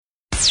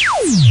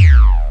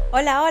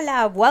Hola,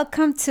 hola.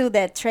 Welcome to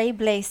the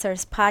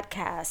Trailblazers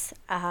podcast,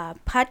 a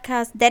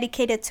podcast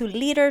dedicated to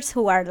leaders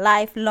who are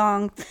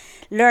lifelong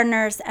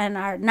learners and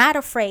are not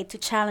afraid to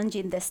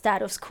challenging the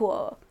status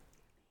quo.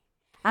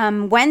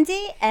 I'm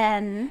Wendy,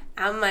 and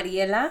I'm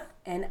Mariela,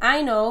 and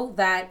I know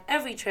that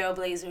every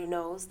trailblazer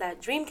knows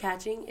that dream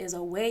catching is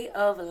a way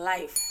of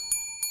life.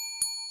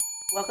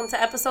 Welcome to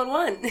episode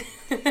 1.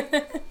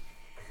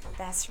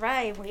 that's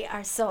right. We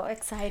are so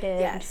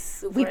excited. Yes,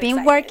 super We've been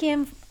excited.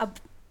 working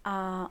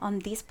on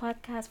this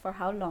podcast for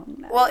how long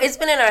now? Well, it's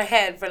been in our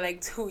head for like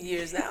 2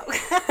 years now.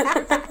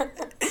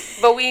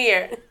 But we're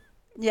here.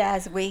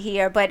 Yes, we're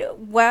here. But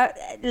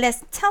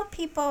let's tell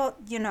people,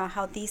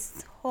 how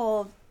this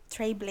whole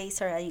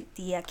Trailblazer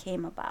idea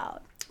came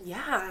about.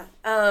 Yeah.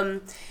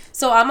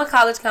 So I'm a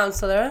college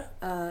counselor.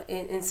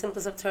 In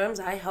simplest of terms,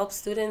 I help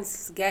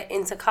students get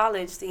into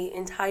college, the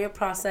entire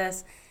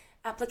process,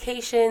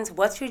 applications,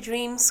 what's your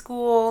dream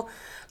school,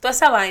 toda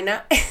esa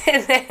vaina.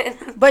 And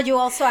then But you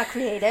also are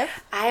creative.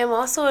 I am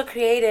also a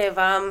creative.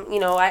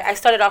 I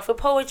started off with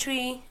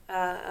poetry,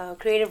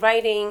 creative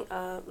writing,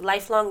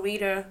 lifelong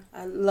reader.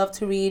 I love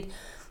to read.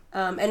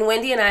 And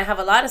Wendy and I have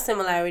a lot of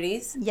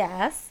similarities.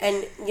 Yes.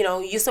 And,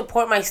 you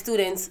support my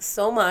students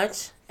so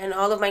much and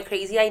all of my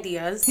crazy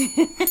ideas.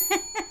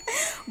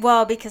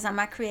 Well, because I'm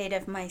a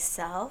creative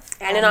myself.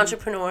 And an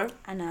entrepreneur.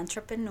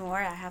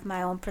 I have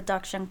my own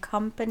production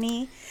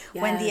company,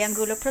 Yes. Wendy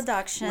Angulo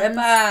Productions.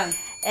 Wepa.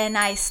 And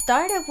I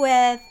started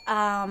with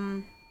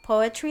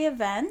poetry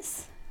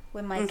events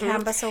with my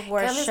Canvas of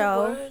Words Canvas of show.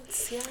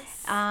 Words,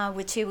 yes.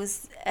 Which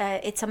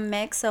it's a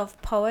mix of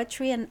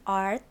poetry and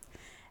art.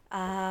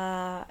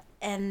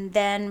 And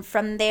then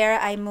from there,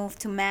 I moved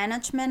to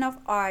management of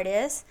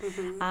artists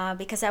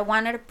because I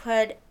wanted to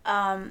put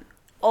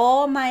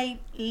all my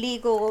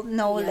legal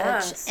knowledge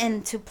Yes.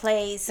 into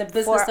place The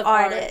business for of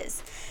art.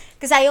 artists.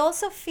 Because I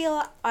also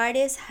feel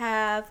artists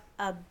have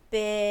a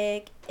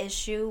big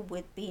issue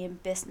with being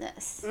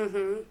business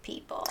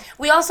people.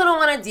 We also don't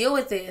want to deal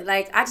with it.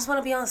 Like, I just want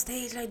to be on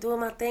stage, like, doing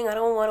my thing. I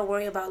don't want to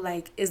worry about,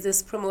 like, is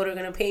this promoter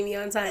going to pay me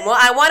on time? Well,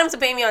 I want him to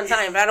pay me on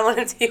time, but I don't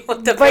want to deal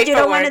with the But you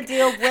don't want to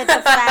paperwork. deal with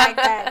the fact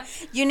that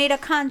you need a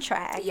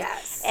contract.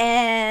 Yes.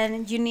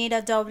 And you need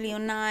a W-9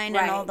 and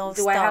all those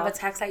Do stuff. I have a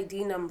tax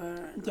ID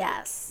number?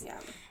 Yes. Yeah.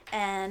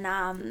 And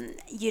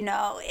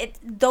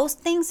those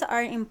things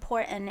are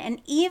important. And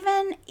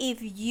even if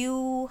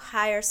you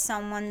hire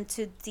someone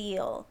to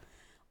deal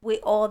with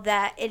all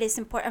that, it is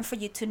important for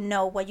you to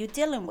know what you're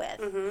dealing with.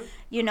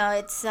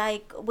 It's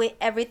like with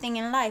everything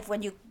in life.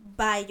 When you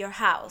buy your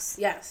house,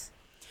 Yes.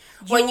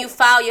 When you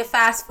file your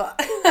FAFSA.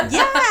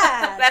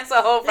 yeah, That's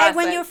a whole process. like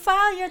when you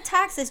file your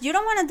taxes, you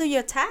don't want to do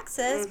your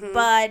taxes,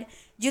 but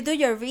you do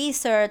your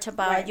research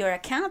about Right. your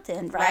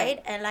accountant, right?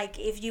 Right. And like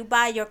if you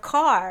buy your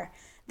car,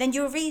 then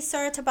you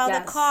research about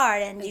Yes, the car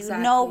and you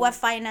know exactly. what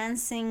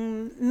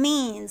financing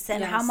means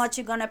and how Yes. much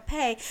you're gonna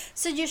pay.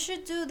 So you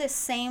should do the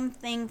same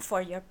thing for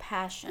your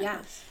passion.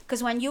 Yes.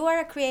 Because when you are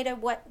a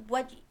creative, what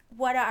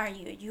are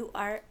you? You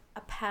are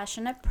a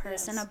passionate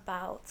person Yes.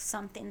 about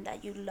something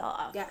that you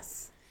love.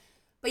 Yes.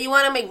 But you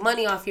want to make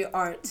money off your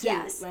art, too,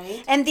 Yes.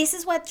 right? And this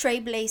is what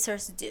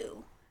Trailblazers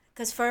do.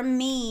 Because for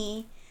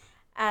me,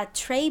 a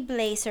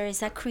Trailblazer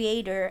is a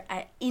creator,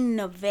 an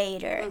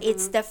innovator.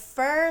 It's the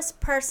first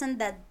person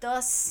that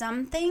does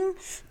something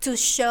to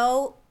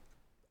show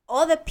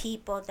other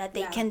people that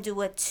they Yeah. can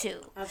do it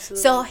too.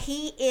 Absolutely. So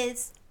he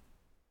is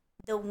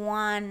the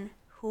one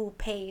who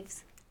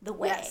paves the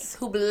way. Yes.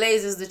 Who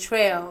blazes the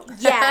trail.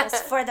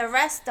 Yes, for the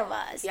rest of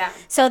us. Yeah.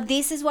 So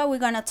this is what we're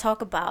gonna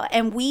talk about,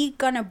 and we're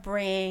gonna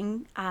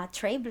bring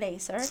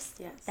Trailblazers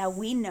Yes. that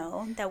we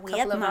know, that we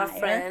Couple admire. of our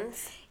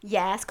friends.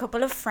 Yes,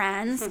 couple of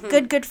friends,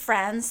 good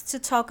friends, to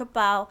talk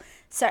about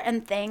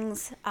certain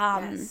things.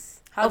 Yes.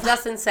 How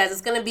Justin says,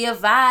 it's going to be a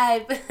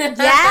vibe.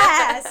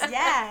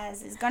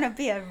 Yes, it's gonna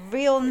be a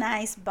real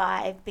nice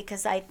vibe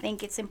because I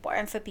think it's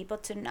important for people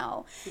to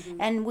know,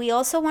 and we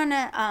also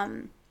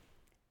wanna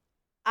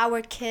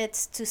our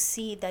kids to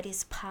see that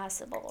it's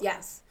possible.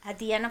 Yes. At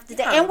the end of the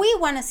day, Yeah. and we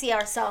want to see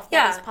ourselves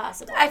that it's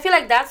possible. I feel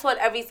like that's what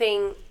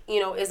everything,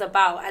 is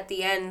about at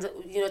the end.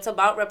 It's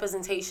about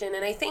representation.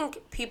 And I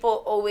think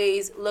people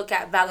always look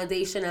at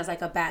validation as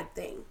like a bad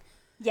thing.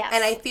 Yes.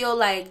 And I feel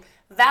like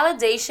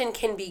validation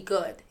can be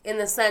good in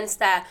the sense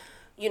that,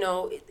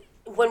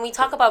 when we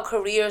talk about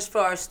careers for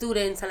our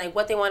students and like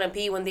what they want to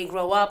be when they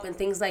grow up and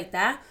things like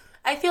that,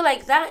 I feel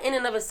like that in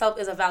and of itself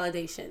is a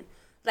validation.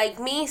 Like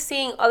me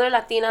seeing other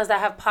Latinas that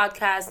have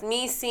podcasts,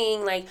 me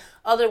seeing like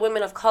other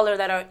women of color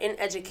that are in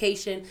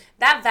education,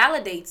 that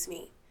validates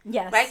me.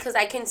 Yes. Right? Because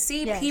I can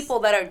see Yes. people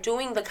that are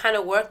doing the kind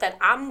of work that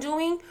I'm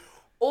doing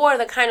or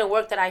the kind of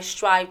work that I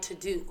strive to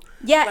do.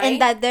 Yeah, right?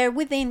 and that they're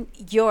within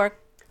your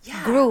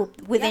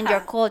group, within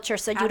your culture,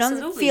 so you don't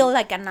Absolutely. feel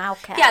like an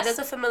outcast. Yeah, there's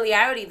a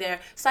familiarity there.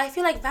 So I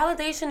feel like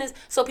validation is,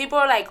 so people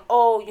are like,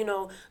 oh,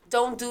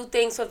 don't do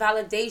things for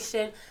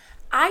validation.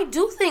 I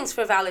do things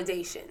for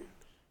validation.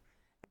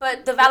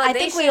 But the validation, I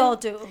think we all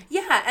do.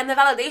 Yeah, and the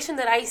validation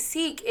that I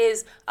seek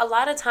is a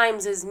lot of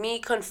times is me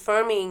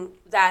confirming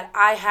that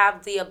I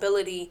have the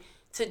ability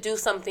to do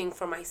something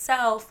for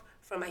myself,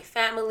 for my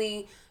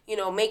family. You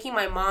know, making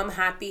my mom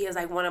happy is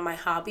like one of my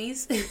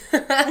hobbies.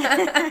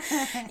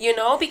 You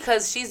know,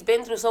 because she's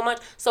been through so much.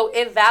 So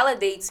it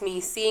validates me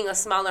seeing a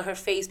smile on her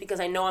face because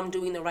I know I'm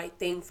doing the right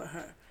thing for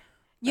her.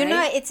 You right?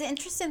 know, it's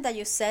interesting that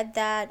you said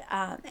that,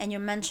 and you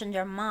mentioned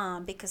your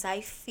mom, because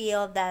I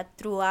feel that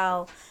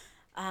throughout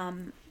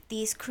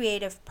this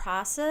creative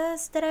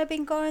process that I've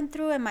been going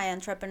through in my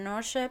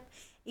entrepreneurship,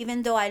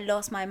 even though I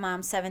lost my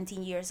mom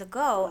 17 years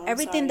ago, Oh,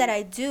 everything sorry. that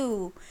I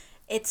do,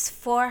 it's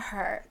for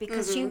her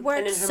because she And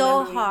worked in her so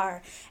memory.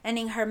 hard and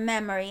in her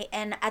memory,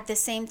 and at the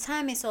same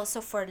time it's also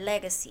for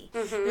legacy.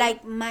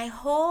 Like my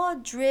whole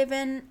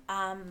driven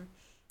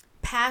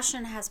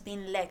passion has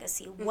been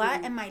legacy.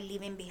 What am I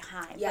leaving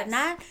behind? Yes. But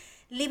not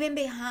leaving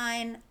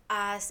behind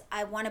as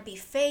I want to be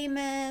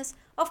famous.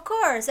 Of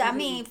course, I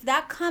mean, if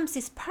that comes,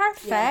 it's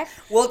perfect. Yeah.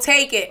 We'll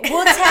take it.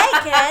 We'll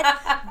take it,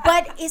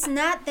 but it's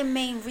not the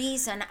main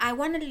reason. I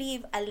want to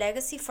leave a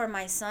legacy for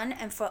my son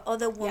and for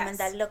other women Yes.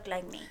 that look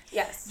like me.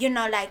 Yes. You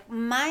know, like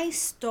my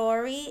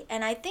story,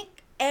 and I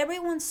think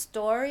everyone's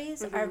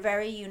stories are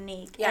very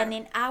unique. Yeah. And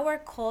in our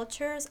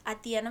cultures,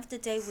 at the end of the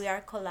day, we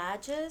are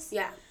collages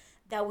Yeah.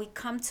 that we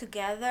come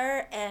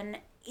together, and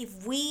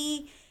if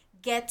we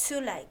get to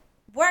like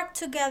work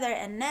together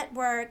and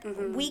network,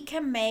 we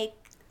can make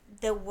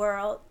the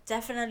world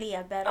definitely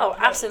a better Oh,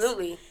 place.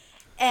 absolutely.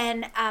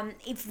 And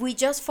if we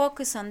just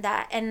focus on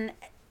that, and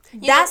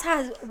that's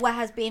what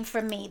has been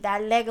for me,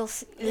 that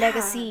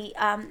legacy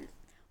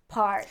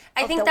part.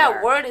 I of think the that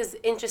work. word is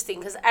interesting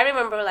because I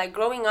remember like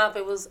growing up,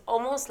 it was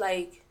almost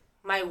like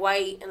my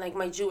white and like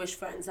my Jewish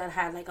friends that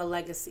had like a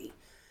legacy.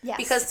 Yes.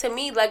 Because to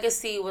me,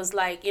 legacy was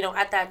like, you know,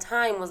 at that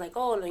time was like,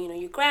 oh, you know,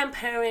 your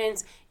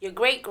grandparents, your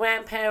great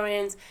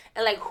grandparents,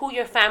 and like who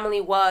your family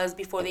was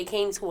before they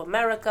came to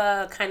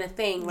America, kind of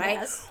thing, right?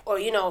 Yes. Or,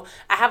 you know,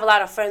 I have a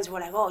lot of friends who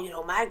are like, oh, you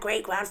know, my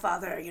great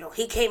grandfather, you know,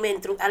 he came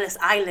in through Ellis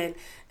Island,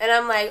 and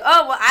I'm like,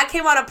 oh, well, I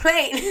came on a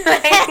plane.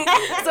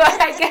 So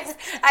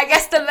I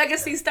guess the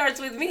legacy starts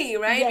with me,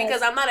 right? Yes.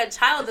 Because I'm not a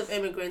child of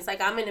immigrants, like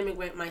I'm an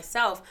immigrant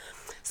myself.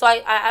 So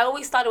I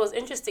always thought it was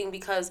interesting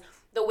because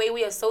the way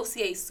we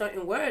associate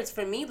certain words,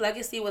 for me,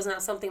 legacy was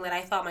not something that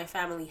I thought my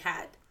family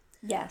had,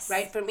 Yes.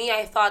 right? For me,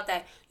 I thought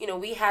that, you know,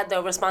 we had the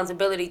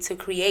responsibility to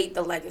create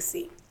the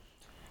legacy.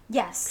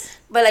 Yes.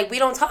 But, like, we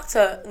don't talk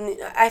to,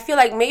 I feel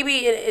like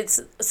maybe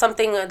it's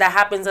something that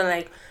happens in,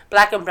 like,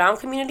 Black and brown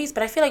communities,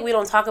 but I feel like we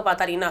don't talk about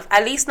that enough,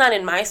 at least not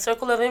in my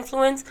circle of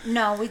influence.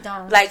 No, we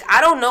don't. Like,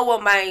 I don't know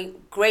what my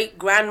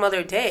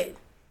great-grandmother did.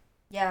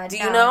 Yeah. Do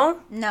you know?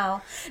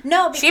 No.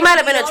 No. She might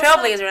have been because a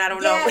trailblazer, I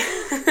don't yeah,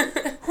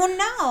 know. who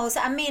knows?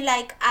 I mean,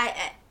 like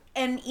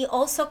and it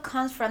also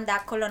comes from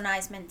that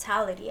colonized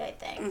mentality, I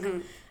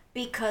think,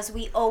 because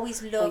we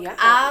always look yeah.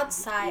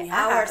 outside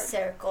Yeah. our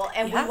circle,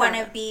 and Yeah. we want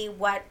to be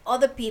what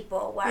other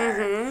people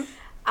were,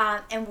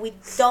 and we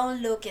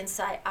don't look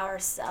inside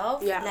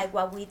ourselves, Yeah. like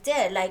what we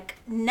did. Like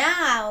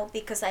now,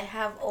 because I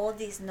have all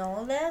this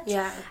knowledge,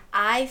 Yeah.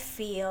 I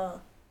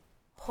feel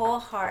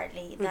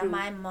wholeheartedly that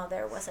my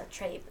mother was a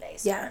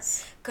trailblazer.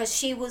 Yes. Because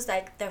she was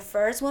like the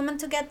first woman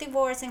to get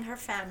divorced in her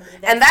family.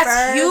 And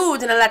that's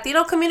huge in the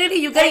Latino community.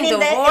 You getting And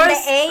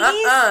divorced? in the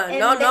 80s,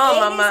 No,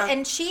 mama.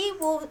 And she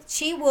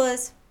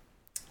was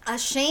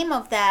ashamed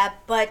of that,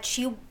 but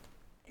she,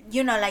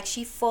 you know, like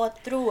she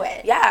fought through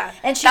it. Yeah.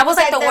 And she that was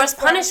like the the worst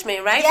fir-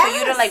 punishment, right? For you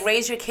to Yes. like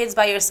raise your kids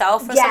by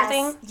yourself or Yes,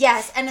 something.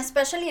 yes, and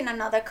especially in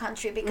another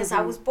country, because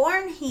I was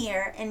born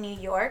here in New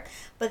York,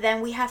 but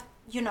then we have,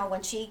 you know,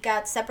 when she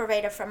got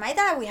separated from my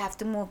dad, we have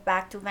to move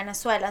back to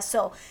Venezuela.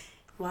 So,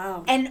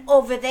 Wow. and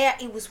over there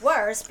it was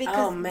worse because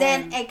Oh, man.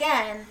 then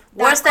again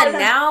that Worse than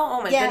now?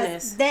 Oh my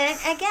goodness. Then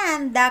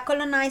again that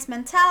colonized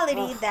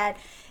mentality that,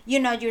 you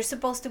know, you're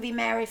supposed to be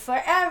married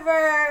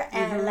forever,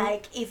 and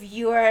like if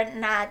you're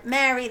not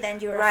married, then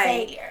you're Right.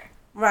 a failure.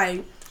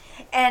 Right.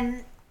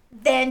 And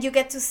then you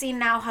get to see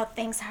now how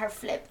things are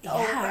flipped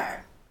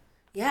over.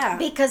 Yeah.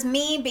 Because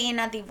me being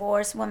a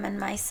divorced woman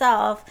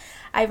myself,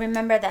 I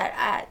remember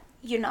that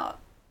you know,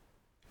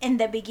 in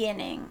the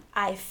beginning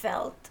I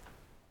felt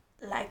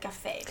like a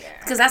failure.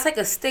 Because that's like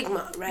a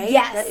stigma, right?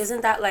 Yes.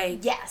 Isn't that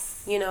like,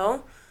 Yes. you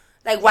know?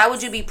 Like, why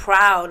would you be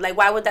proud? Like,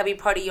 why would that be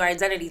part of your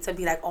identity to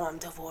be like, oh, I'm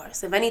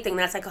divorced? If anything,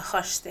 that's like a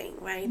hush thing,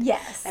 right?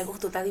 Yes. Like, oh,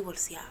 tú estás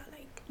divorciada.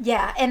 Like,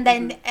 Yeah, and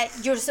then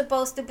you're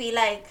supposed to be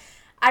like,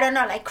 I don't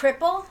know, like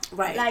crippled,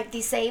 Right. like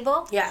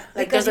disabled. yeah.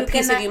 Like, because there's a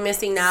piece of you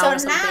missing now or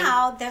So something.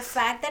 now the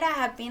fact that I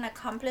have been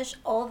accomplished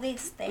all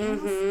these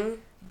things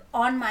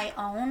on my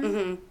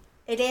own,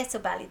 it is a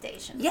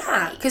validation. Yeah,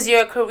 for me. because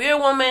you're a career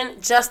woman.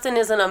 Justin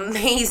is an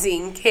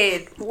amazing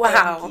kid.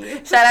 Wow.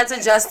 Shout out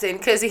to Justin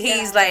because he's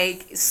Yes.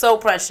 like so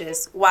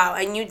precious. Wow.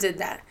 And you did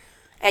that.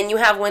 And you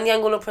have Wendy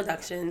Angulo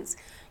Productions,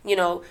 you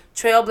know,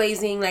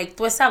 trailblazing, like,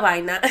 tu esa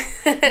vaina.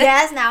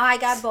 Yes, now I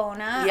got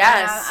Bona.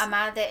 Yes. I'm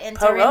at the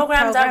interim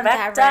Program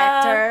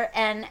director.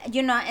 And,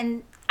 you know,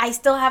 and I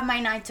still have my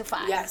 9 to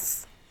 5.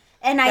 Yes.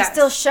 And I Yes.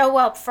 still show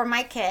up for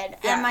my kid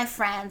Yeah. and my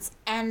friends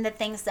and the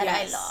things that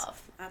Yes. I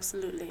love,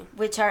 Absolutely.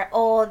 which are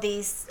all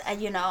these,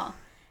 you know,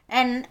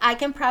 And I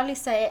can probably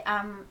say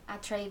I'm a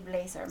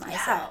trailblazer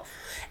myself.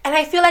 Yeah. And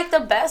I feel like the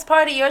best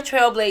part of your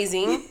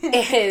trailblazing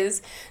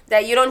is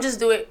that you don't just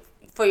do it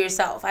for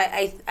yourself.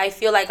 I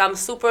feel like I'm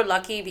super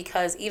lucky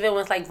because even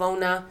with like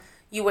Vona,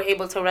 you were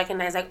able to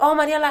recognize like, oh,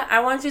 Mariela,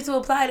 I want you to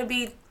apply to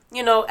be,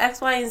 you know,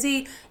 X, Y, and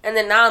Z. And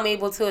then now I'm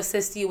able to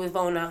assist you with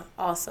Vona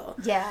also.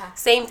 Yeah.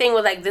 Same thing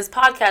with like this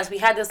podcast. We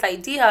had this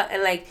idea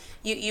and like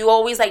you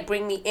always like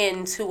bring me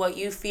into what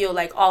you feel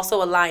like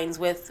also aligns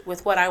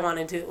with what I want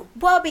to do.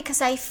 Well,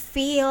 because I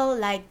feel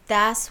like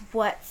that's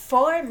what,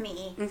 for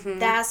me,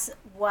 that's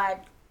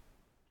what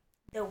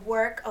the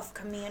work of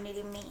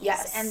community means.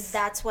 Yes. And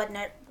that's what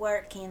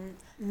networking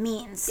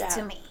means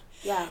to me.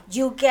 Yeah.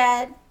 You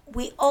get,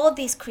 we all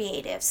these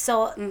creatives.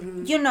 So,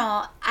 you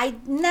know, I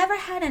never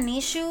had an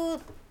issue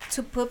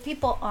to put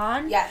people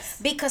on. Yes.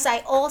 Because I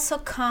also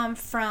come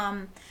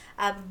from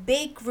a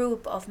big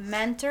group of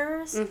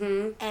mentors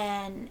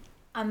and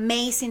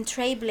amazing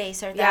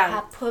trailblazers that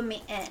have put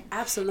me in.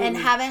 Absolutely. And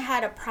haven't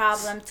had a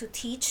problem to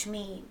teach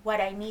me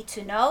what I need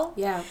to know.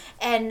 Yeah.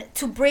 And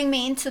to bring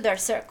me into their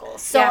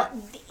circles. So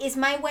it's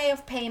my way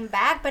of paying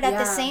back, but at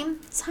the same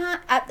time,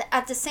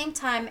 at the same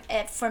time,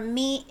 for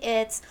me,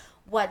 it's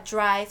what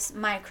drives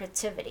my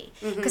creativity,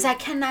 because I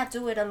cannot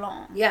do it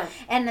alone. Yeah.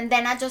 And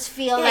then I just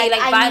feel you like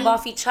I vibe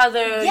off each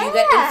other. You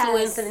get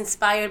influenced and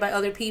inspired by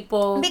other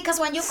people. Because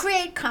when you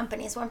create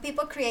companies, when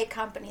people create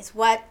companies,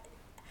 what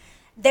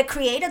the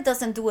creator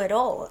doesn't do it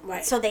all.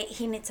 Right. So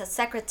he needs a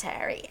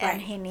secretary,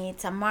 and he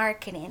needs a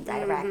marketing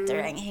director,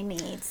 and he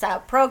needs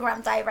a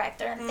program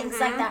director, and things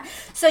like that.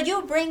 So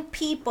you bring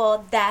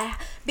people that,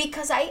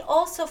 because I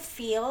also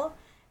feel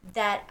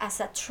that as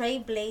a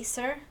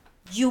trailblazer,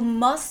 you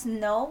must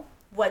know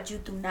what you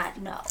do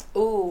not know.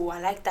 Ooh,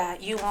 I like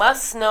that. You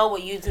must know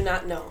what you do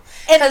not know.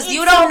 And because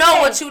you don't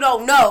know what you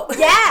don't know.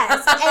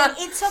 Yes, and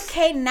it's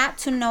okay not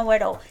to know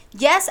it all.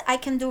 Yes, I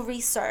can do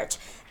research.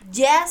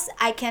 Yes,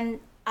 I can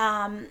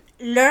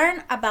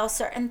learn about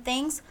certain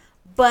things,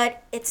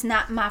 but it's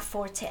not my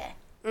forte.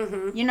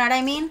 You know what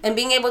I mean? And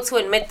being able to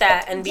admit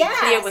that and be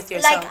clear with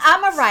yourself. Like,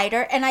 I'm a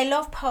writer and I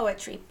love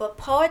poetry, but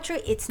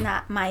poetry, it's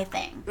not my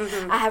thing.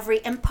 I have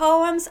written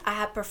poems, I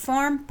have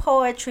performed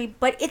poetry,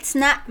 but it's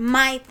not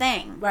my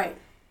thing. Right.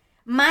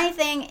 My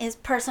thing is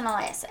personal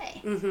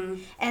essay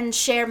and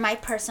share my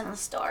personal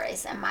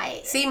stories and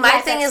my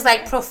my thing is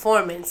like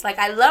performance. Like,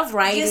 I love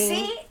writing. You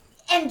see?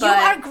 And you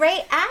are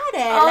great at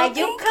it. Oh, like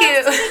you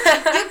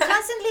constantly, you're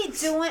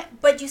constantly doing,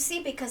 but you see,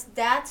 because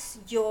that's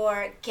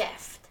your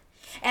gift.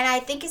 And I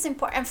think it's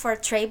important for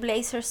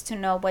trailblazers to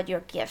know what your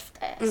gift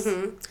is.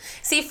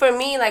 See, for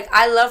me, like,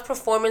 I love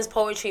performance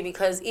poetry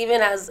because even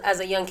as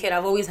a young kid,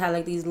 I've always had,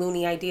 like, these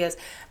loony ideas.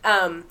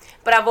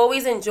 But I've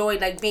always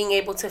enjoyed, like, being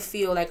able to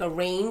feel, like, a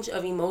range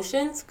of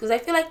emotions because I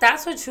feel like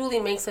that's what truly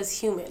makes us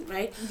human,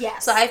 right?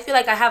 Yes. So I feel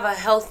like I have a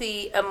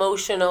healthy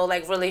emotional,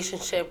 like,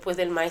 relationship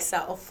within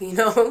myself, you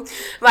know?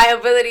 My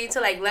ability to,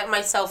 like, let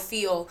myself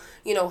feel,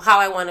 you know, how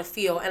I want to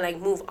feel and, like,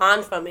 move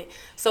on from it.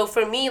 So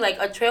for me, like,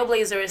 a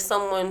trailblazer is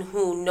someone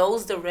who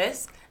knows the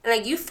risk, and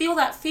like you feel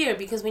that fear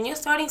because when you're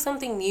starting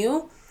something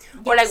new,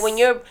 or like when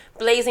you're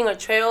blazing a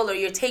trail or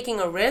you're taking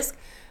a risk,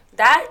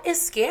 that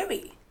is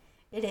scary.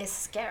 It is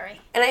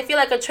scary. And I feel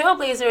like a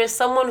trailblazer is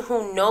someone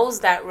who knows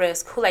that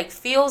risk, who like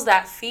feels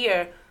that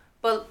fear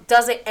but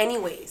does it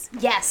anyways.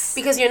 Yes.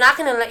 Because you're not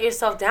going to let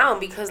yourself down,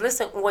 because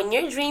listen, when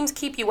your dreams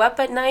keep you up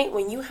at night,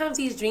 when you have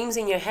these dreams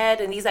in your head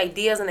and these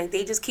ideas and like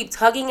they just keep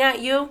tugging at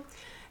you,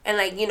 and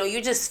like, you know,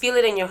 you just feel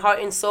it in your heart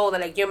and soul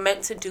that like you're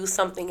meant to do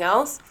something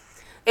else,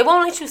 it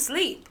won't let you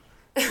sleep.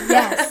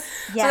 Yes.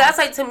 So that's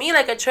like, to me,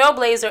 like a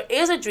trailblazer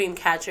is a dream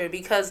catcher,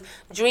 because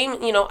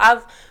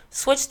I've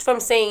switched from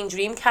saying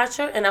dream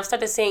catcher and I've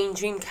started saying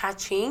dream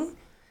catching,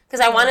 because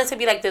I want it to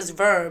be like this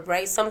verb,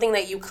 right? Something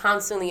that you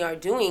constantly are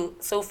doing.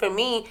 So for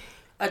me,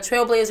 a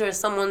trailblazer is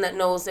someone that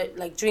knows that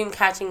like dream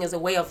catching is a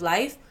way of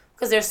life,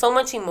 because there's so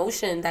much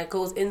emotion that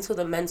goes into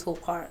the mental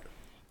part.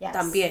 Yes.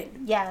 También.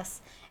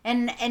 Yes.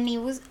 And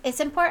it's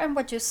important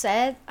what you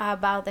said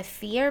about the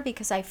fear,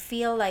 because I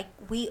feel like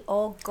we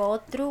all go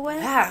through it.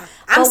 Yeah.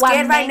 I'm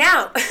scared right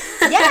now.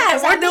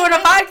 Yes. We're doing a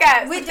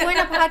podcast. We're doing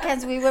a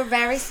podcast. We were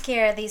very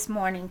scared this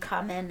morning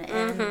coming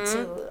and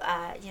to,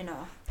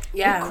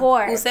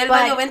 record. Usé el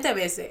baño 20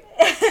 veces.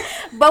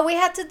 But we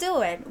had to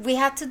do it. We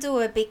had to do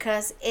it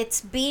because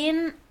it's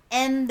been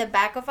in the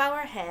back of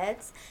our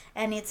heads,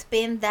 and it's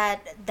been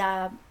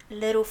the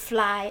little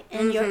fly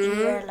in your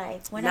ear,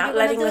 like, when are you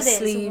gonna do this?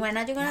 Sleep. When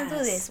are you gonna do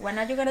this? When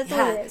are you gonna do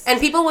this? And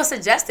people would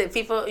suggest it.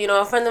 People,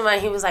 a friend of mine,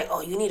 he was like, "Oh,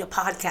 you need a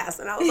podcast,"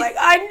 and I was like,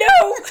 "I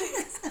know."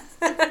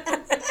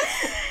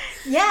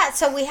 Yeah,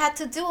 so we had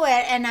to do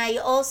it, and I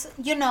also,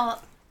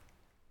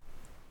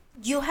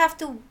 you have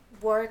to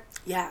work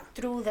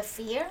through the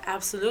fear.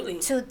 Absolutely.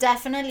 To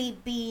definitely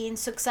being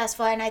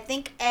successful, and I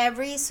think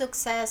every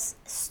success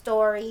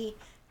story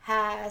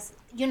has,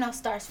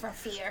 starts from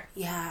fear.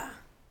 Yeah.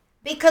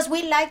 Because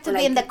we like to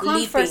be in the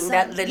comfort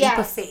zone. The leap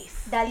of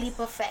faith. That leap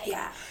of faith.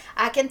 Yeah.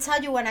 I can tell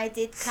you, when I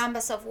did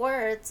Canvas of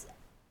Words,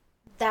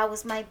 that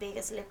was my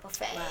biggest leap of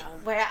faith. Wow.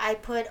 Where I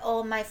put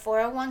all my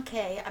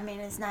 401k. I mean,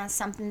 it's not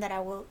something that I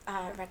will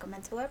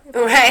recommend to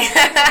everybody.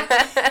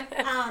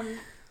 Right.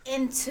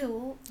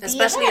 Into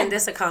especially in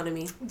this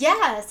economy.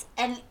 Yes,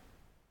 and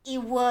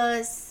it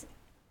was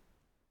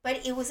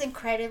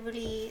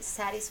incredibly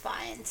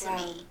satisfying to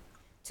me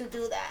to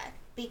do that,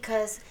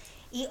 because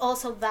it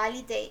also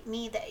validates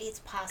me that it's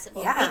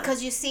possible. Yeah.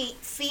 Because you see,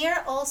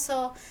 fear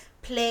also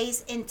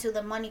plays into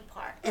the money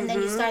part, and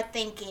then you start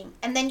thinking,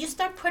 and then you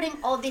start putting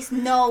all these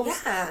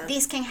no's.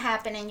 This can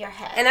happen in your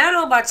head. And I don't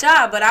know about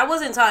y'all, but I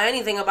wasn't taught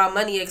anything about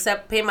money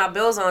except pay my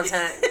bills on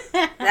time.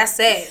 That's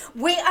it.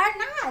 We are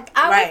not.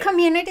 Our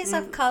communities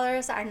of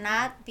colors are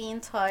not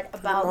being taught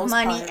about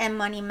money and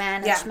money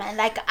management.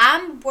 Like,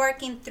 I'm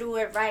working through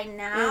it right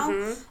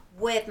now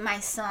with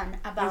my son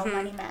about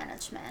money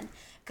management.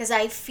 Because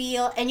I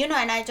feel, and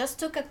and I just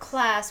took a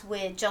class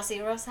with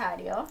Josie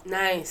Rosario.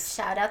 Nice.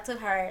 Shout out to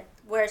her,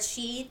 where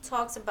she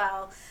talks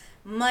about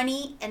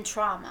money and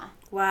trauma.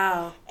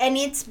 Wow. And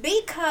it's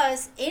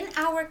because in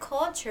our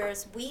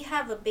cultures, we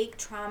have a big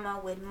trauma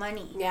with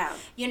money. Yeah.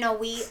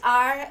 We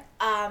are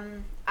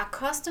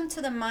accustomed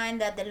to the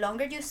mind that the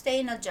longer you stay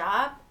in a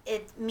job,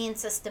 it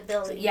means a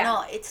stability. Yeah.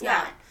 No, it's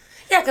not.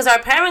 Yeah, because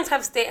our parents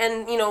have stayed,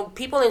 and,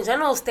 people in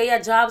general stay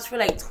at jobs for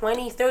like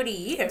 20, 30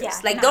 years.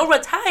 They'll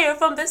retire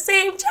from the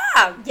same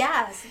job.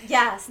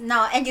 Yes.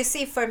 No, and you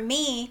see, for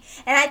me,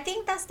 and I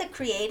think that's the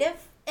creative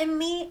in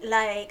me,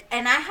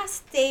 and I have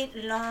stayed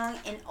long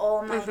in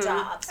all my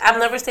jobs. I've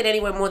never stayed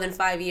anywhere more than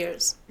 5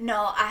 years.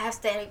 No, I have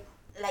stayed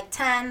like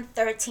 10,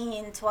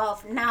 13,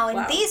 12. Now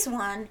in this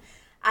one,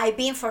 I've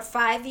been for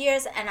 5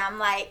 years, and I'm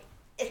like,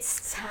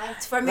 it's time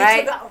for me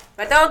to go.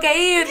 But don't get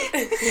in.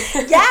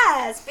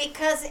 Yes,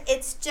 because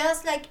it's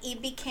just like it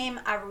became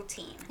a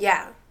routine.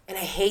 Yeah, and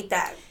I hate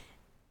that.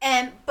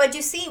 But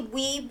you see,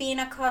 we being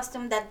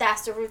accustomed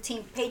that's the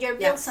routine. Pay your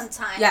bills on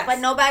time. Yes. But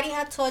nobody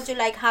had told you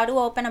how to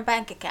open a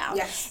bank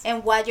account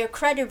and what your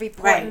credit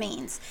report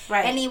means.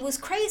 Right. And it was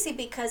crazy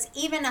because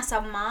even as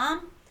a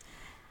mom,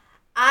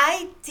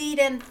 I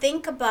didn't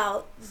think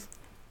about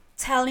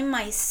telling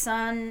my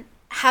son,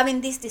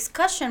 having this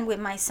discussion with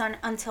my son,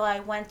 until I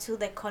went to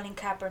the Colin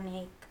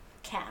Kaepernick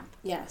camp.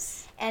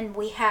 Yes. And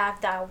we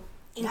have that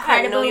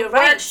incredible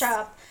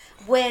workshop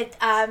with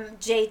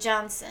Jay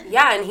Johnson.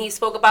 Yeah, and he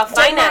spoke about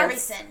finance.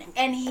 Morrison,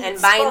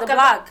 and buying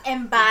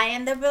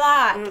the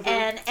blog.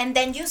 And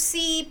then you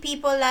see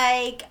people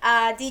like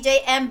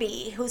DJ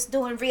MB, who's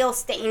doing real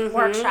estate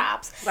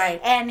workshops.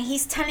 Right. And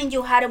he's telling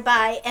you how to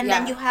buy. And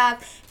then you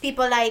have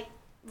people like,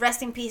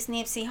 rest in peace,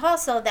 Nipsey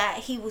Hussle,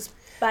 that he was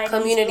buying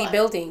community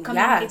building.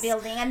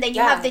 And then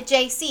you have the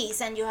JCs,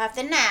 and you have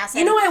the NAS.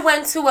 I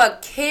went to a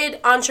kid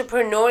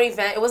entrepreneur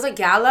event. It was a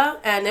gala,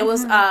 and it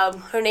was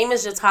her name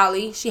is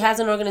Jatali. She has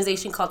an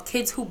organization called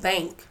Kids Who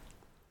Bank.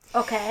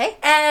 Okay.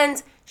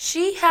 And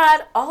she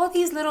had all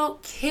these little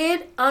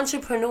kid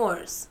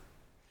entrepreneurs.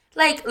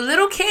 Like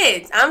little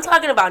kids. I'm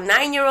talking about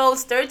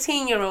 9-year-olds,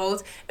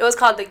 13-year-olds. It was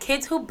called the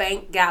Kids Who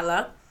Bank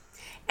Gala.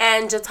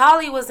 And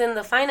Jatali was in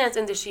the finance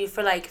industry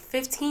for like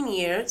 15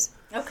 years.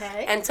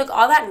 Okay. And took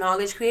all that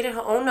knowledge, created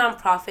her own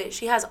nonprofit.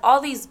 She has all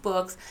these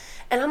books.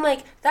 And I'm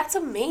like, that's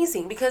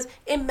amazing. Because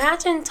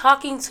imagine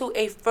talking to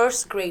a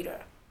first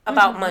grader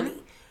about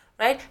money,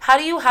 right? How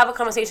do you have a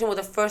conversation with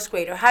a first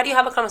grader? How do you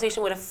have a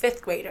conversation with a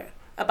fifth grader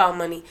about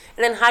money?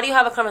 And then how do you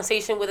have a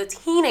conversation with a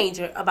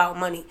teenager about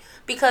money?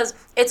 Because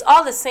it's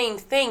all the same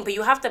thing, but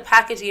you have to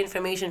package the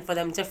information for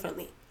them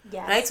differently.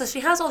 Yes. Right? So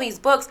she has all these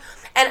books.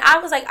 And I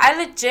was like, I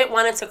legit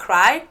wanted to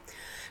cry.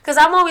 Because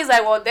I'm always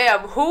like, well, damn,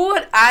 who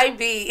would I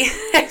be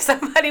if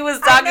somebody was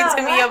talking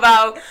to me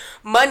about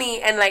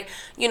money? And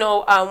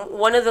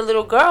one of the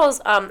little girls,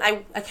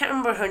 I can't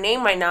remember her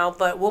name right now,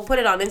 but we'll put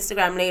it on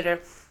Instagram later.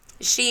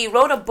 She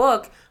wrote a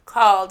book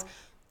called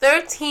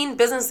 13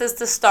 Businesses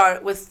to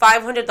Start with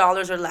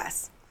 $500 or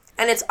Less.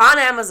 And it's on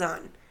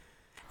Amazon.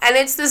 And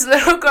it's this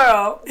little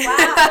girl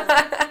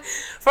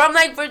from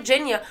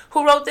Virginia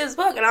who wrote this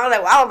book. And I was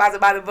like, well, I'm about to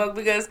buy the book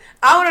because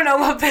I want to know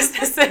what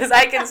businesses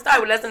I can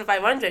start with less than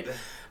 500.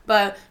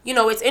 But,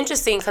 it's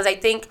interesting because I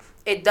think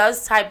it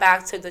does tie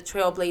back to the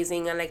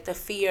trailblazing and the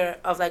fear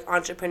of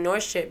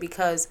entrepreneurship,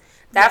 because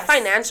that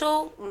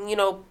financial,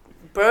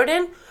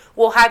 burden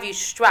will have you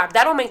strapped.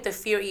 That'll make the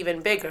fear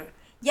even bigger.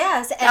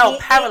 Yes, and that'll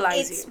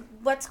paralyze it's you.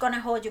 What's going to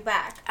hold you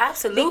back.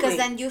 Absolutely. Because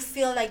then you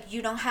feel like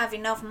you don't have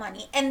enough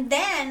money. And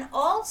then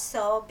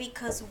also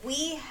because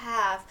we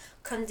have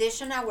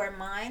conditioned our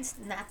minds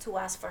not to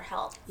ask for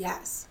help.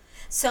 Yes.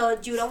 So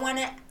you don't want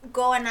to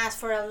go and ask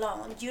for a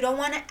loan. You don't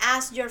want to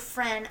ask your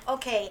friend,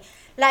 okay,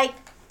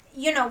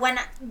 when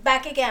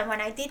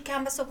I did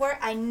Canvas of Work,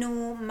 I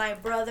knew my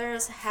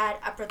brothers had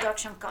a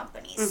production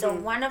company. So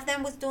one of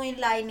them was doing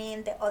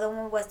lighting, the other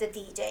one was the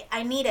DJ.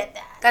 I needed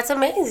that. That's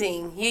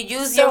amazing. You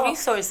use your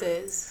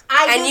resources.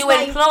 And you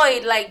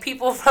employed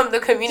people from the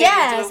community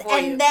to employ you.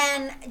 And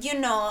then,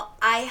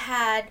 I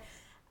had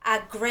a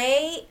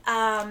great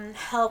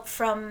help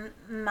from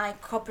my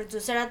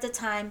co-producer at the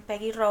time,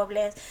 Peggy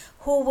Robles,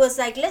 who was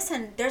like,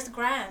 listen, there's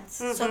grants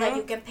so that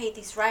you can pay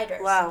these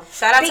writers. Wow.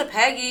 Shout out to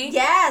Peggy.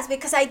 Yes,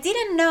 because I did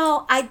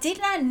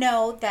not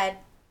know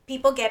that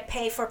people get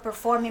paid for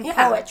performing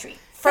poetry,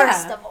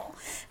 first of all.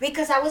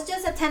 Because I was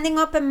just attending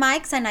open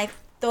mics and I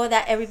thought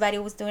that everybody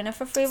was doing it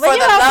for free. For the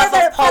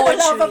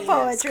love of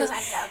poetry. Because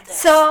I love this.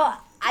 So,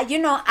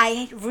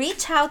 I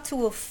reached out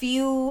to a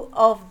few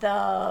of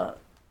the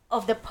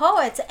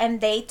poets and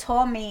they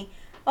told me,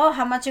 oh,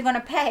 how much you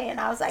gonna pay? And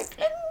I was like,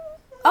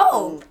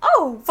 oh,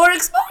 for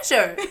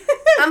exposure.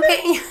 I'm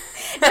paying you.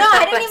 No,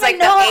 I didn't even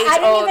know. I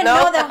didn't even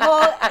know the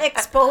whole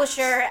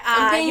exposure,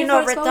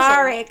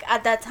 rhetoric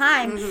at that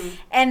time.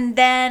 And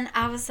then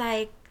I was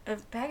like,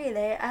 Peggy,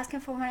 they're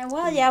asking for money.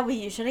 Well, yeah, we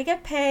usually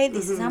get paid.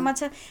 This is how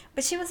much.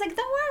 But she was like,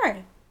 don't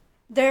worry.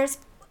 There's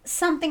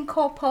something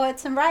called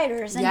Poets and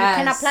Writers, and you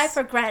can apply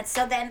for grants.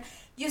 So then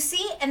you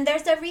see, and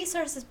there's the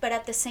resources, but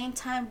at the same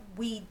time,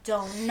 we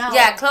don't know.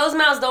 Yeah, closed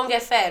mouths don't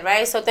get fed,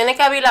 right? So tiene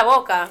que abrir la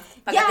boca.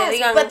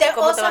 Yes, but there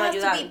also have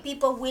to be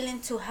people willing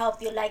to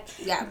help you. Like,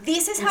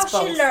 this is how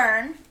she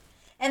learned,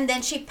 and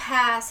then she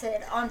passed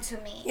it on to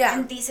me. Yeah.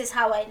 And this is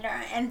how I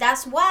learned. And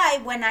that's why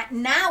when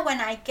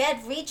I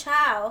get reach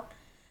out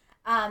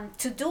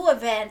to do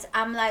events,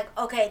 I'm like,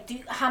 okay,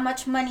 how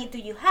much money do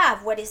you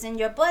have? What is in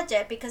your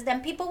budget? Because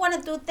then people want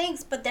to do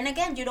things, but then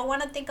again, you don't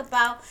want to think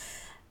about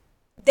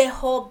the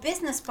whole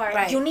business part.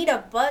 Right. You need a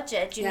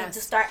budget. You need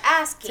to start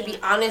asking. To be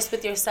honest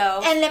with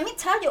yourself. And let me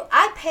tell you,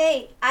 I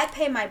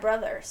pay my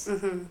brothers.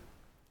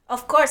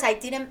 Of course,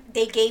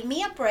 they gave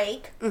me a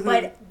break,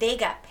 but they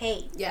got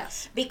paid.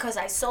 Yes. Because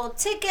I sold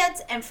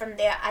tickets, and from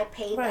there, I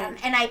paid them.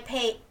 And I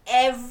pay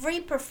every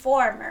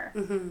performer.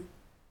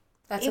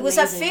 That's it was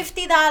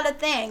amazing. A $50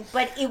 thing,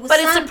 but it was. But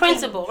it's the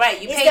principle, right?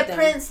 You paid them. It's the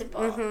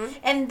principle,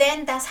 and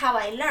then that's how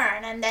I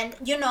learned. And then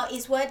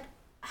it's what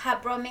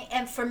have brought me.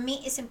 And for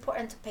me, it's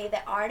important to pay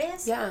the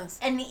artist. Yes.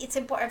 And it's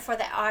important for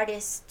the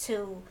artist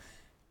to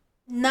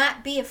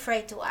not be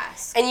afraid to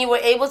ask. And you were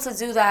able to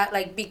do that,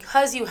 like,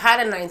 because you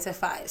had a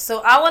 9-to-5.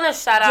 So I want to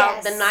shout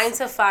out the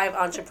 9-to-5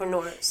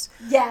 entrepreneurs.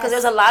 Yes. Because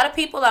there's a lot of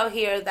people out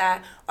here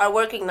that are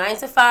working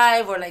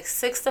 9-to-5 or like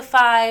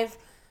 6-to-5.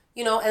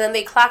 And then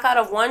they clock out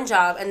of one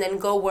job and then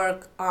go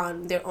work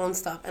on their own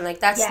stuff. And, like,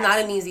 that's not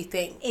an easy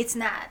thing. It's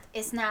not.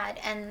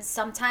 And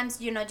sometimes,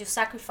 you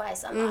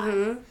sacrifice a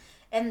lot.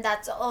 And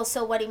that's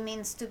also what it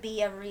means to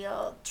be a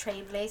real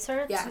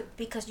trailblazer.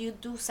 Because you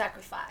do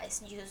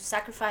sacrifice. You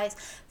sacrifice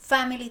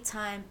family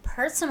time,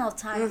 personal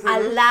time, a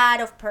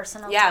lot of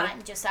personal time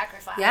you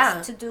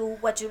sacrifice to do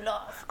what you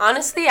love.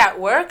 Honestly, at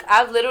work,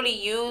 I've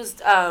literally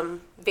used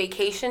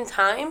vacation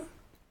time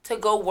to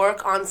go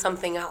work on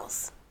something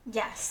else.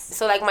 Yes.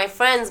 So, like, my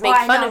friends make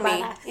fun of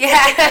me.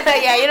 Yeah,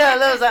 a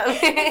little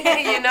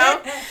something,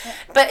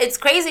 But it's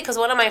crazy because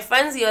one of my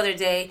friends the other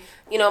day,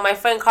 my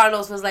friend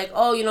Carlos was like,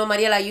 oh,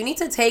 Mariela, you need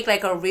to take,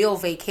 like, a real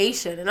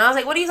vacation. And I was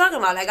like, what are you talking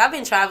about? Like, I've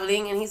been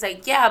traveling. And he's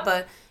like, yeah,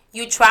 but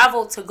you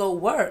travel to go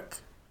work.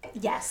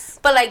 Yes.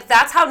 But, like,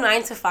 that's how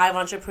 9-to-5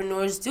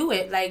 entrepreneurs do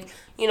it. Like,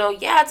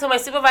 to my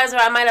supervisor,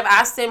 I might have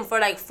asked him for,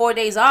 like, 4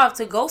 days off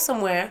to go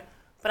somewhere.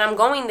 But I'm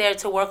going there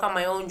to work on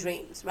my own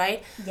dreams,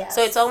 right? Yes.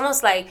 So it's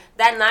almost like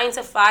that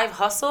 9-to-5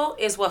 hustle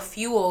is what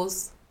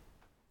fuels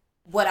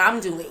what I'm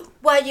doing.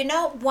 Well,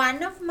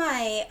 one of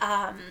my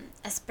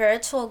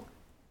spiritual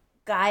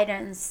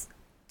guidance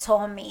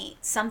told me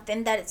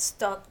something that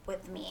stuck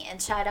with me.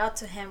 And shout out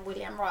to him,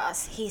 William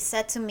Ross. He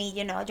said to me,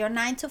 your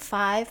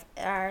 9-to-5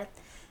 are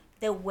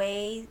the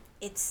way,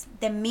 it's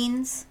the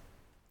means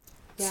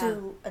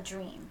to a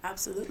dream.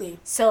 Absolutely.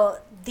 So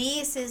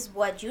this is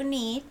what you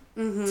need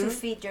to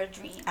feed your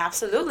dream.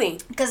 Absolutely.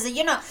 Because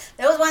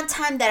there was one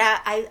time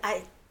that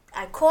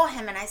I called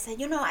him and I said,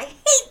 I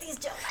hate these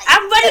jobs.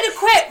 I'm ready to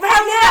quit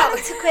right now.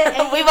 To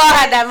quit. We've all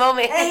had that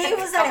moment. And he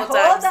was like,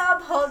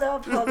 hold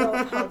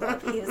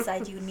up. He was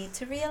like, you need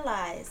to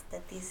realize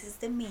that this is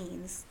the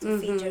means to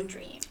feed your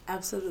dream.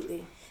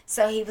 Absolutely.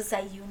 So he was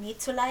like, you need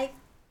to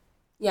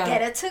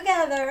get it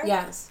together.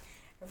 Yes.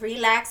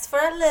 Relax for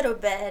a little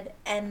bit,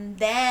 and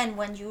then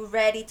when you're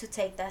ready to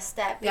take that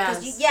step,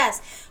 because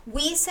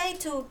we say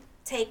to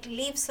take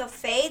leaps of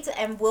faith,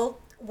 and we'll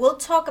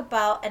talk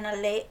about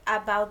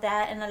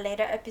that in a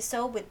later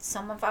episode with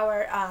some of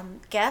our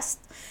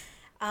guests.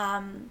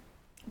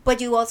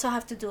 But you also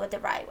have to do it the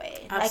right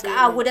way. Absolutely. Like,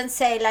 I wouldn't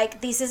say like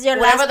this is your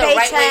whatever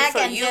last paycheck right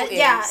way for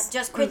and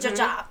just quit your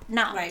job.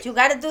 No, you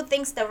got to do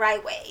things the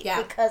right way.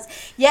 Yeah. Because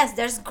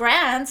there's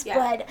grants,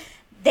 but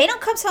they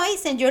don't come so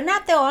easy, and you're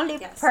not the only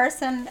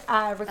person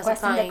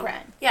requesting the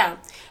grant. Yeah.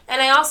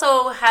 And I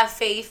also have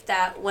faith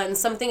that when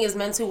something is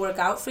meant to work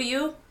out for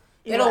you,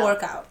 it'll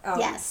work out.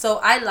 Yes.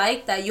 So I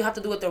like that you have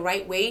to do it the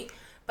right way,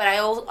 but I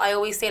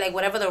always say, like,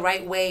 whatever the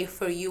right way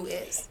for you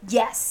is.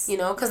 Yes.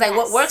 Because, like,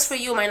 what works for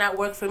you might not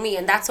work for me,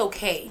 and that's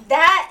okay.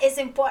 That is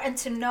important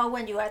to know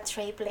when you are a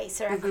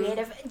trailblazer, a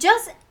creative.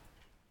 Just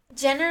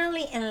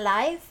generally in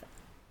life,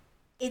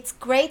 it's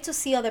great to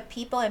see other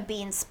people and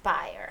be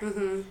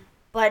inspired.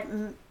 But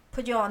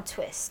put your own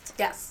twist.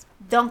 Yes.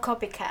 Don't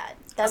copycat.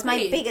 That's my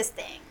Agreed. biggest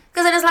thing.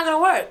 Because then it's not going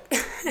to work.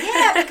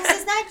 Yeah, because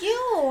it's not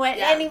you.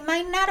 Yeah. And it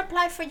might not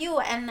apply for you.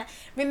 And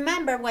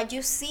remember, what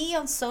you see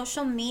on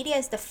social media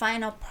is the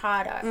final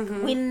product.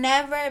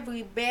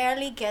 We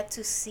barely get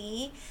to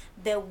see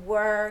the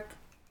work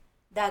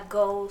that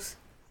goes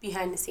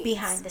behind the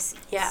scenes.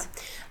 Yeah.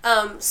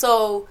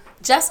 So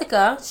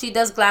Jessica, she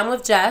does Glam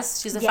with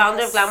Jess. She's the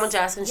founder of Glam with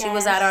Jess, and she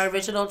was at our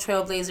original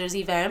Trailblazers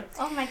event.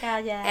 Oh my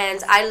God, yeah.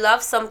 And I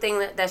love something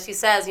that she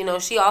says. You know,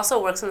 she also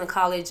works in the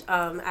college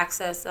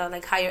access,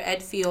 like higher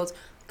ed field.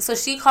 So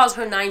she calls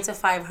her 9 to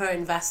 5 her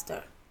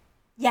investor.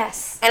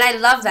 Yes. And I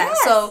love that.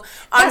 Yes. So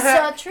on That's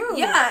her, so true.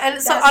 Yeah,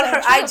 and so That's on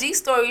so her true. IG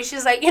story,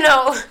 she's like, you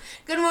know,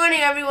 good morning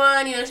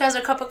everyone. You know, she has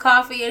her cup of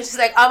coffee and she's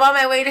like, I'm on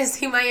my way to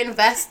see my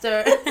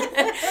investor.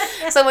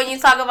 So when you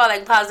talk about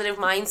like positive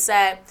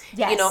mindset,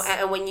 you know,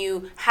 and when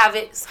you have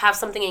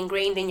something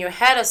ingrained in your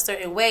head a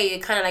certain way,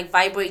 it kind of like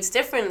vibrates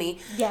differently.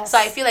 Yes. So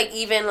I feel like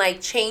even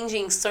like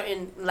changing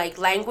certain like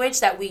language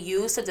that we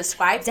use to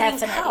describe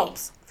things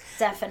helps.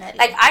 Definitely.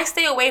 Like I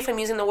stay away from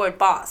using the word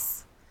boss.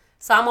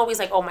 So I'm always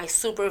like, oh, my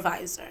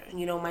supervisor,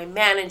 you know, my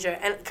manager.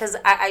 And because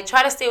I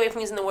try to stay away from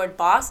using the word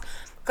boss,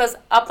 because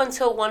up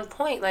until one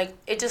point, like,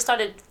 it just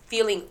started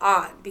feeling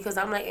odd. Because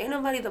I'm like, ain't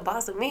nobody the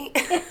boss of me.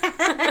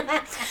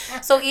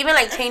 So even,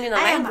 like, changing the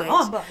language. I'm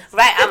my own boss.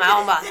 Right, I'm my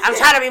own boss. I'm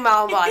trying to be my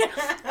own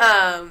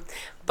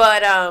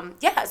boss.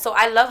 Yeah, so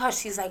I love how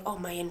she's like, oh,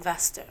 my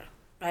investor.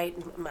 Right,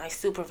 my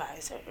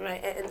supervisor, right,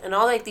 and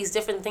all like these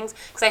different things.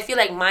 Because I feel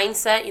like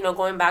mindset, you know,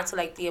 going back to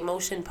like the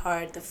emotion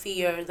part, the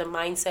fear, the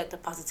mindset, the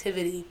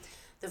positivity,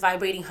 the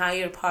vibrating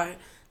higher part,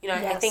 you know,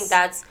 I think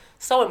that's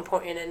so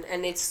important,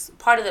 and it's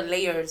part of the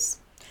layers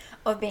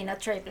of being a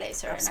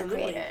trailblazer and a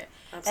creator.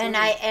 Absolutely.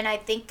 And I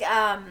think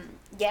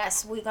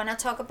yes, we're gonna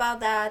talk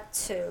about that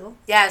too.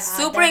 Yeah,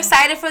 super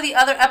excited for the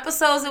other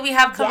episodes that we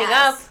have coming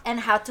up, and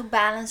how to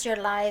balance your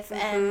life.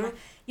 And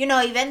you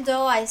know, even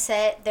though I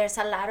said there's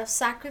a lot of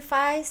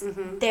sacrifice,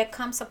 there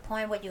comes a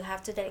point where you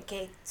have to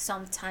dedicate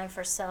some time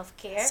for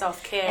self-care.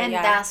 And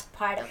that's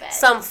part of it.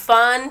 Some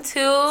fun too.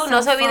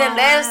 No se olviden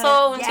de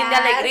eso. Un chin de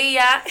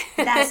alegría.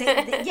 That's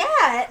it.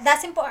 Yeah,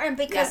 that's important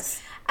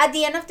because at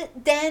the end of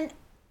then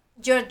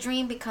your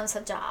dream becomes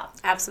a job.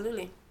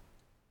 Absolutely.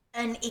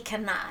 And it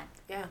cannot.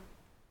 Yeah.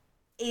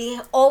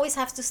 It always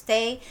has to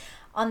stay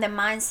on the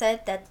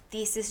mindset that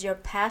this is your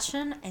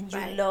passion and you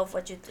love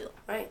what you do.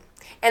 Right.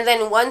 And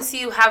then once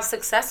you have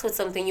success with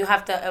something, you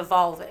have to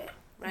evolve it,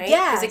 right?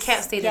 Because it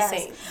can't stay the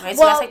same, right?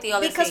 So well, that's like the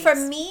other because phase.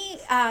 for me,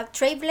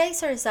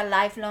 Trailblazer is a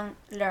lifelong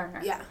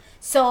learner. Yeah.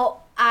 So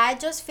I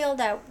just feel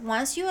that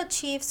once you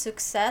achieve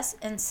success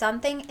in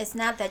something, it's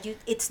not that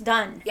it's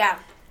done. Yeah.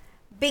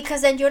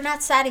 Because then you're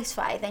not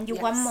satisfied, then you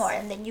want more,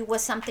 and then you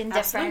want something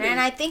different. Absolutely. And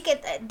I think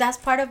that's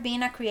part of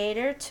being a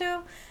creator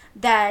too,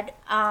 that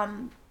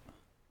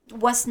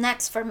what's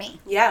next for me.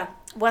 Yeah.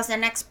 What's the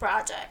next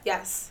project?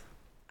 Yes.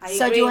 I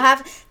So agree.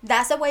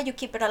 that's the way you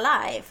keep it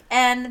alive.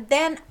 And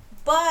then,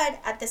 but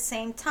at the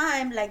same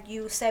time, like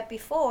you said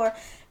before,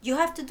 you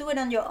have to do it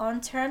on your own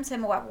terms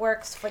and what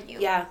works for you.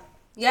 Yeah.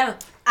 Yeah.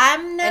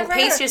 I'm never...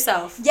 And pace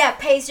yourself. Yeah,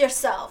 pace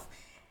yourself.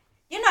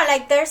 You know,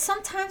 like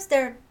sometimes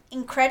there are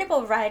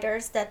incredible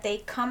writers that they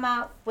come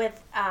out with,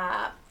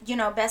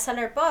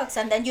 bestseller books,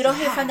 and then you don't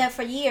hear from them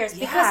for years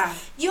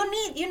because you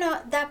need,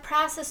 that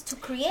process to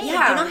create.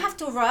 Yeah. You don't have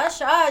to rush.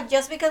 Oh,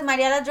 just because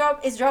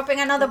Mariela is dropping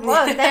another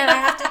book, then I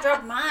have to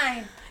drop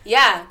mine.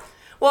 Yeah.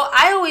 Well,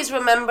 I always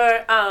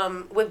remember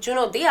with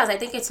Junot Diaz, I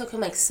think it took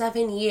him like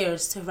 7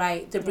 years to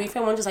write The Brief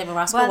and Wonders Life of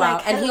Roscoe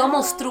Wild, and he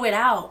almost threw it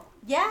out.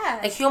 Yeah.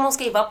 Like he almost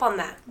gave up on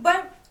that.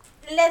 But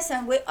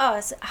listen, with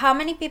us, how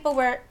many people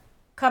were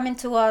coming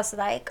to us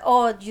like,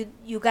 oh,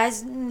 you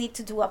guys need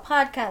to do a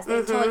podcast.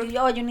 They told you,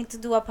 oh, you need to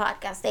do a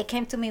podcast. They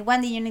came to me,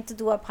 Wendy, you need to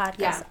do a podcast.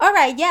 Yeah. All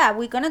right, yeah,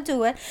 we're going to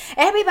do it.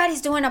 Everybody's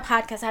doing a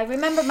podcast. I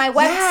remember my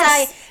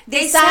website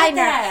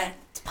designer.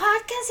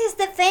 Podcast is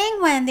the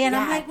thing, Wendy. And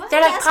I'm like, well,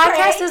 they're like,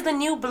 podcast great. is the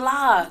new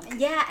blog.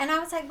 Yeah, and I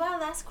was like, well,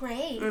 that's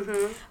great.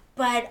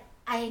 But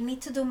I need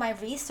to do my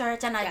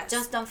research, and I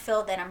just don't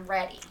feel that I'm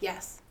ready.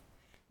 Yes.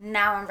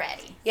 Now I'm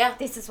ready. Yeah.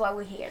 This is why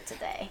we're here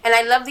today. And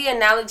I love the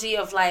analogy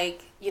of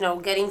like,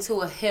 getting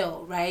to a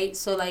hill, right?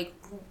 So like,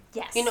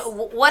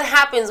 what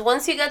happens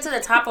once you get to the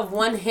top of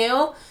one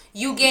hill,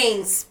 you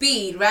gain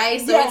speed, right?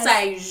 So it's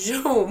like,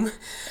 zoom.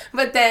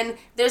 But then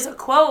there's a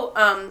quote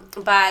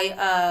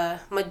by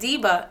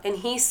Madiba, and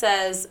he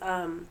says,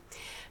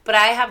 but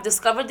I have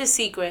discovered the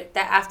secret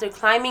that after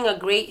climbing a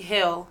great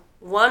hill,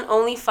 one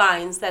only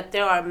finds that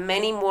there are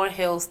many more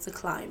hills to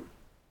climb.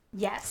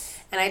 Yes.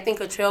 And I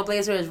think a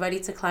trailblazer is ready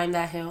to climb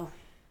that hill.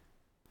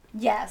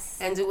 Yes.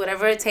 And do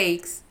whatever it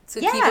takes to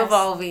keep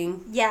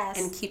evolving. Yes.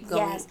 And keep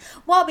going. Yes.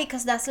 Well,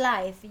 because that's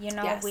life,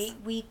 Yes.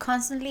 We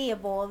constantly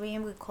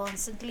evolving, we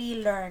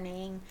constantly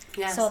learning.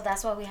 Yes. So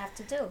that's what we have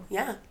to do.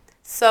 Yeah.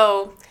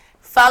 So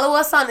follow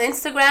us on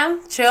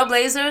Instagram,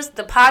 Trailblazers,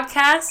 the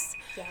podcast.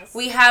 Yes.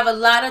 We have a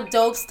lot of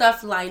dope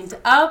stuff lined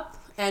up,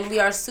 and we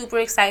are super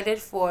excited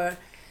for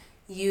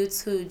you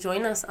to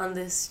join us on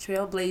this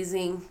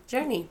trailblazing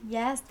journey.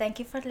 Yes, thank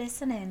you for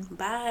listening.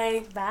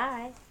 Bye.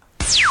 Bye.